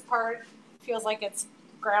that this part feels like it's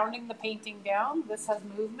grounding the painting down. This has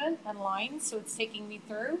movement and lines, so it's taking me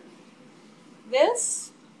through.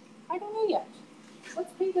 This, I don't know yet.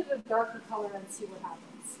 Let's paint it a darker color and see what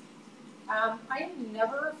happens. I am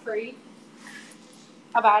never afraid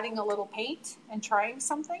of adding a little paint and trying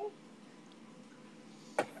something.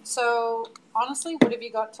 So, honestly, what have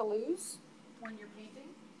you got to lose when you're painting?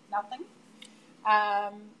 Nothing.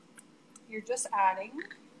 You're just adding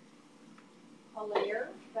a layer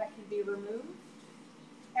that can be removed.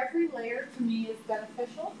 Every layer to me is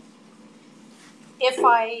beneficial. If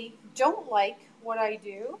I don't like what I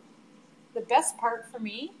do, the best part for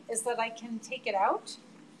me is that I can take it out.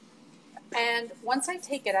 And once I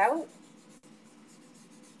take it out,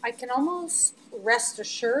 I can almost rest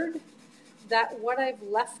assured that what I've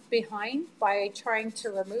left behind by trying to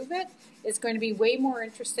remove it is going to be way more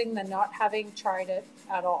interesting than not having tried it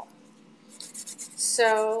at all.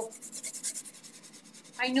 So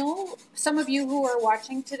I know some of you who are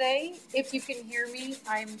watching today, if you can hear me,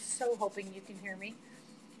 I'm so hoping you can hear me.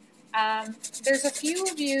 There's a few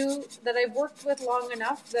of you that I've worked with long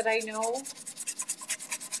enough that I know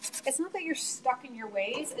it's not that you're stuck in your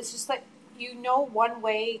ways, it's just that you know one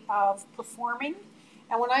way of performing.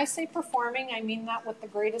 And when I say performing, I mean that with the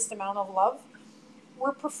greatest amount of love.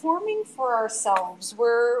 We're performing for ourselves.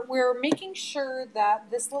 We're making sure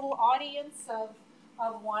that this little audience of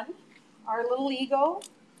one, our little ego,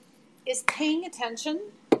 is paying attention,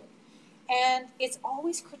 and it's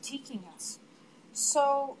always critiquing us.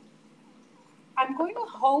 So I'm going to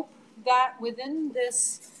hope that within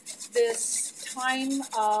this time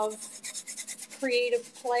of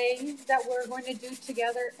creative play that we're going to do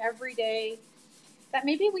together every day, that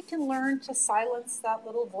maybe we can learn to silence that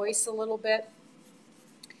little voice a little bit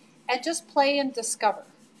and just play and discover.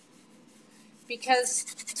 Because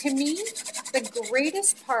to me, the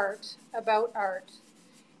greatest part about art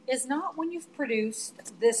is not when you've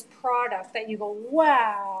produced this product that you go,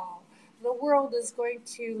 wow, the world is going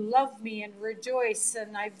to love me and rejoice,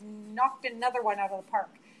 and I've knocked another one out of the park.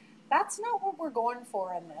 That's not what we're going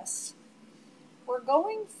for in this. We're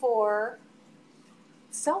going for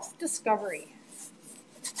self-discovery.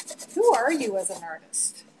 Who are you as an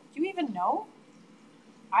artist? Do you even know?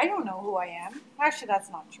 I don't know who I am. Actually, that's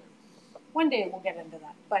not true. One day we'll get into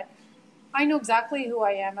that. But I know exactly who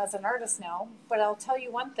I am as an artist now, but I'll tell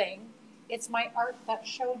you one thing, it's my art that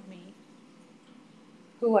showed me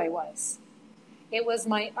who I was. It was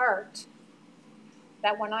my art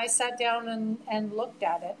that when I sat down and looked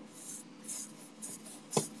at it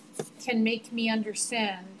can make me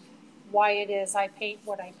understand why it is I paint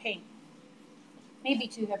what I paint. Maybe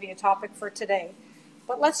too heavy a topic for today,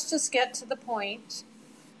 but let's just get to the point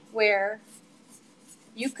where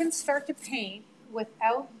you can start to paint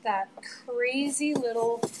without that crazy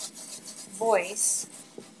little voice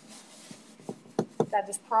that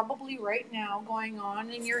is probably right now going on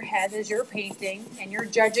in your head as you're painting and you're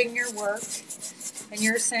judging your work and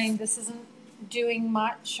you're saying this isn't doing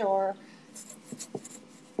much, or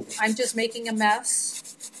I'm just making a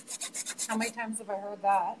mess. How many times have I heard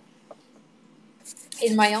that?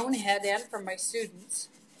 In my own head and from my students.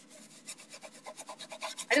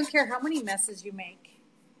 I don't care how many messes you make.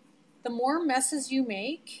 The more messes you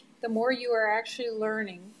make, the more you are actually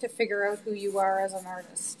learning to figure out who you are as an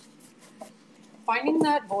artist. Finding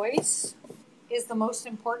that voice is the most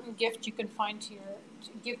important gift you can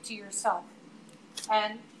give to yourself.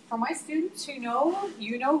 And for my students who know,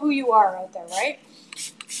 you know who you are out there, right?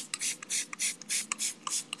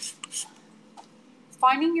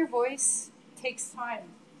 Finding your voice takes time.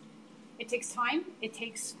 It takes time, it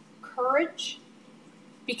takes courage,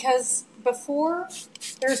 because before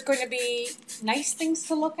there's going to be nice things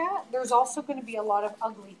to look at, there's also going to be a lot of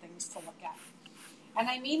ugly things to look at. And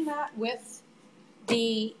I mean that with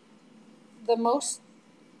the most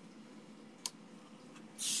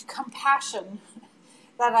compassion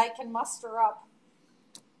that I can muster up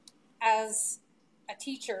as a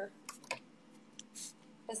teacher,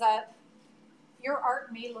 is that your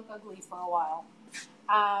art may look ugly for a while.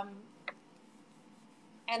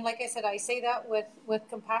 And like I said, I say that with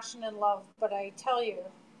compassion and love, but I tell you,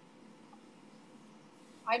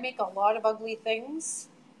 I make a lot of ugly things,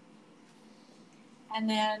 and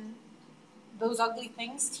then those ugly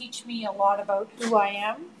things teach me a lot about who I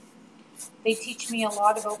am. They teach me a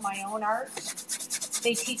lot about my own art.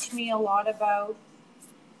 They teach me a lot about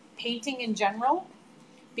painting in general.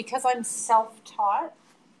 Because I'm self-taught,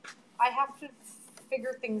 I have to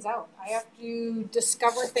figure things out. I have to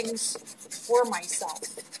discover things for myself.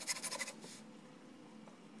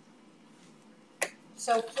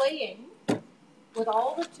 So playing with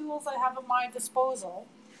all the tools I have at my disposal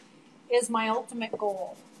is my ultimate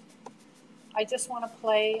goal. I just want to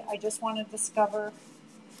play. I just want to discover.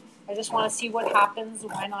 I just want to see what happens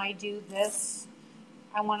when I do this.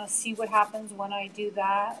 I want to see what happens when I do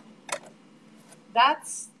that.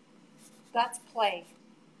 That's play.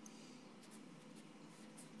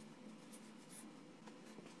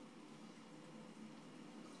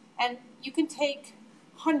 And you can take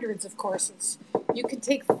hundreds of courses. You can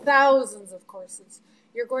take thousands of courses.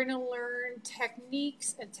 You're going to learn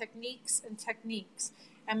techniques and techniques and techniques.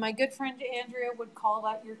 And my good friend Andrea would call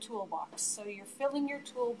that your toolbox. So you're filling your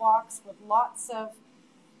toolbox with lots of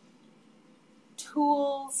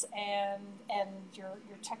tools and your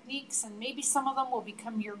techniques, and maybe some of them will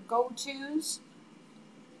become your go-tos.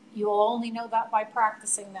 You'll only know that by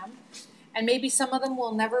practicing them. And maybe some of them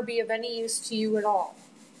will never be of any use to you at all.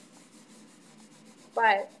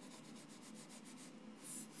 But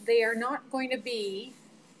they are not going to be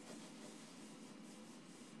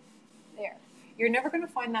there. You're never going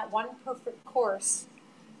to find that one perfect course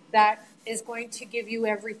that is going to give you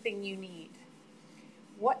everything you need.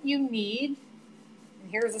 What you need,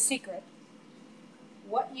 and here's a secret,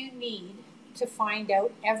 what you need to find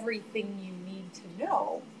out everything you need to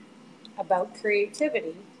know about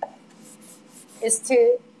creativity is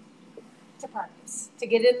to practice, to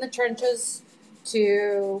get in the trenches,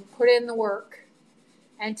 to put in the work,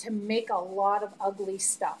 and to make a lot of ugly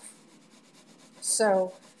stuff.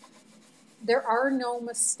 So there are no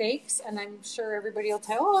mistakes, and I'm sure everybody will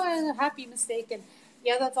tell, oh, a happy mistake, and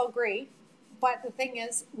yeah, that's all great. But the thing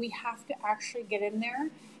is, we have to actually get in there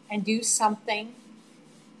and do something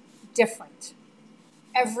different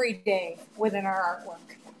every day within our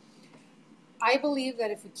artwork. I believe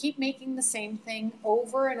that if we keep making the same thing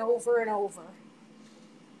over and over and over,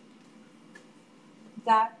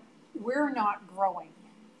 that we're not growing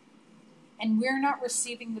and we're not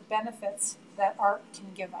receiving the benefits that art can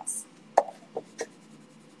give us.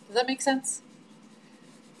 Does that make sense?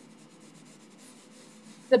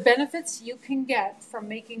 The benefits you can get from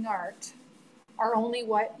making art are only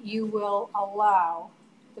what you will allow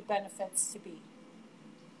the benefits to be.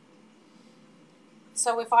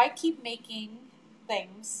 So if I keep making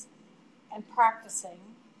things and practicing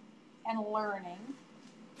and learning,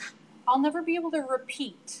 I'll never be able to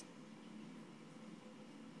repeat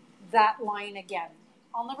that line again.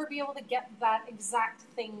 I'll never be able to get that exact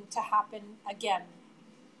thing to happen again.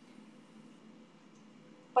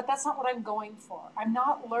 But that's not what I'm going for. I'm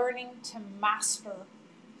not learning to master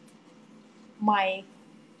my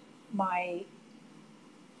my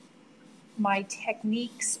my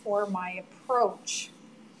techniques or my approach.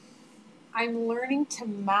 I'm learning to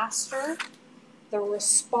master the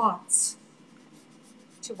response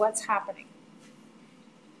to what's happening.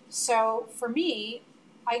 So for me,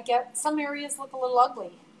 I get some areas look a little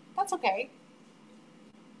ugly. That's okay.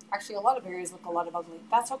 Actually, a lot of areas look a lot of ugly.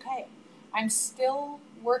 That's okay. I'm still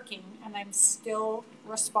working and I'm still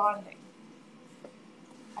responding.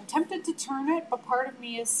 I'm tempted to turn it, but part of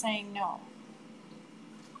me is saying no.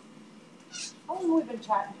 How long have we been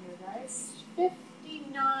chatting here, guys?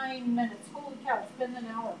 59 minutes. Holy cow, it's been an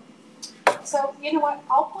hour. So, you know what?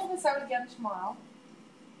 I'll pull this out again tomorrow.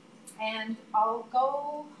 And I'll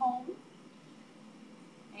go home.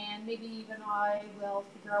 And maybe even I will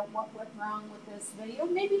figure out what went wrong with this video.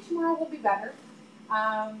 Maybe tomorrow will be better.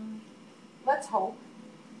 Let's hope.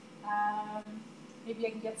 Maybe I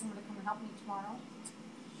can get someone to come and help me tomorrow.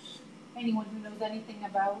 Anyone who knows anything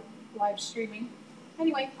about live streaming.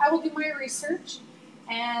 Anyway, I will do my research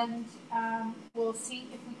and we'll see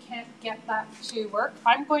if we can't get that to work.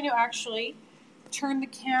 I'm going to actually turn the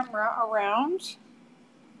camera around.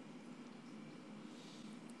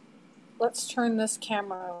 Let's turn this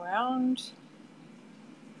camera around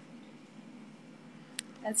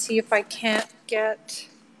and see if I can't get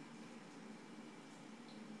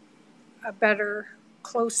a better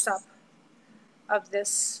close-up of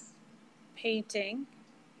this painting.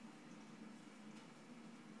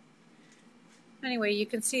 Anyway, you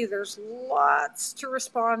can see there's lots to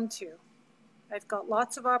respond to. I've got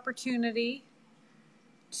lots of opportunity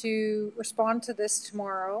to respond to this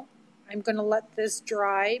tomorrow. I'm going to let this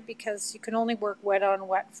dry because you can only work wet on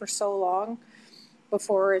wet for so long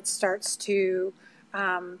before it starts to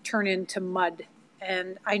turn into mud.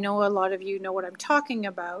 And I know a lot of you know what I'm talking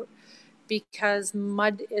about because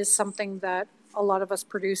mud is something that a lot of us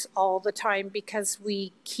produce all the time because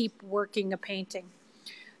we keep working a painting.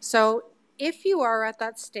 So if you are at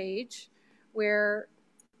that stage where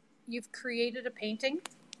you've created a painting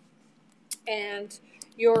and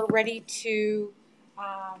you're ready to,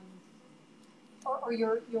 or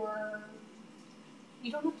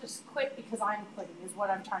you don't have to quit because I'm quitting is what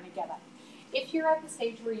I'm trying to get at. If you're at the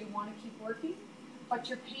stage where you want to keep working, but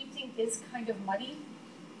your painting is kind of muddy,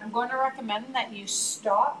 I'm going to recommend that you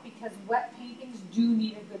stop because wet paintings do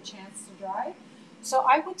need a good chance to dry. So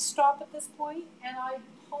I would stop at this point and I'd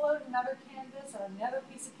pull out another canvas or another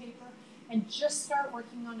piece of paper and just start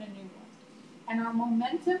working on a new one. And our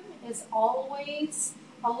momentum is always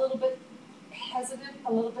a little bit hesitant,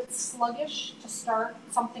 a little bit sluggish to start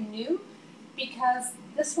something new because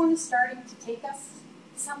this one is starting to take us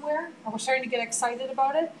somewhere and we're starting to get excited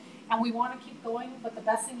about it and we want to keep going, but the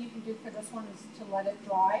best thing you can do for this one is to let it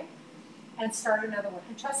dry and start another one.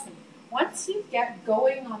 And trust me, once you get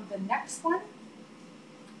going on the next one,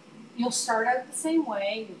 you'll start out the same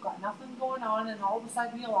way, you've got nothing going on, and all of a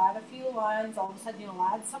sudden you'll add a few lines, all of a sudden you'll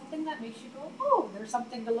add something that makes you go, oh, there's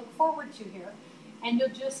something to look forward to here, and you'll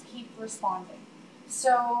just keep responding.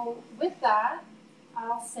 So with that,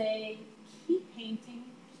 I'll say keep painting,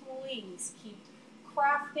 please. Keep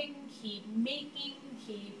crafting, keep making,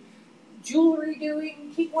 keep jewelry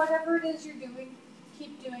doing, keep whatever it is you're doing,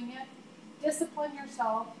 keep doing it. Discipline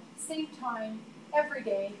yourself, same time, every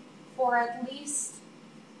day, for at least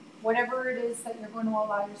whatever it is that you're going to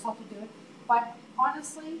allow yourself to do it. But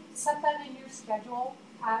honestly, set that in your schedule,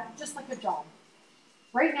 just like a job.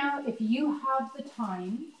 Right now, if you have the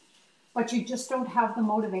time, but you just don't have the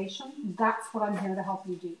motivation, that's what I'm here to help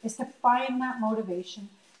you do, is to find that motivation,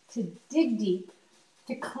 to dig deep,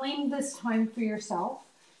 to claim this time for yourself,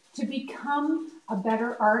 to become a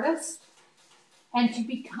better artist, and to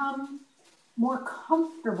become more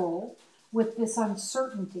comfortable with this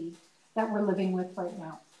uncertainty that we're living with right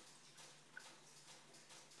now.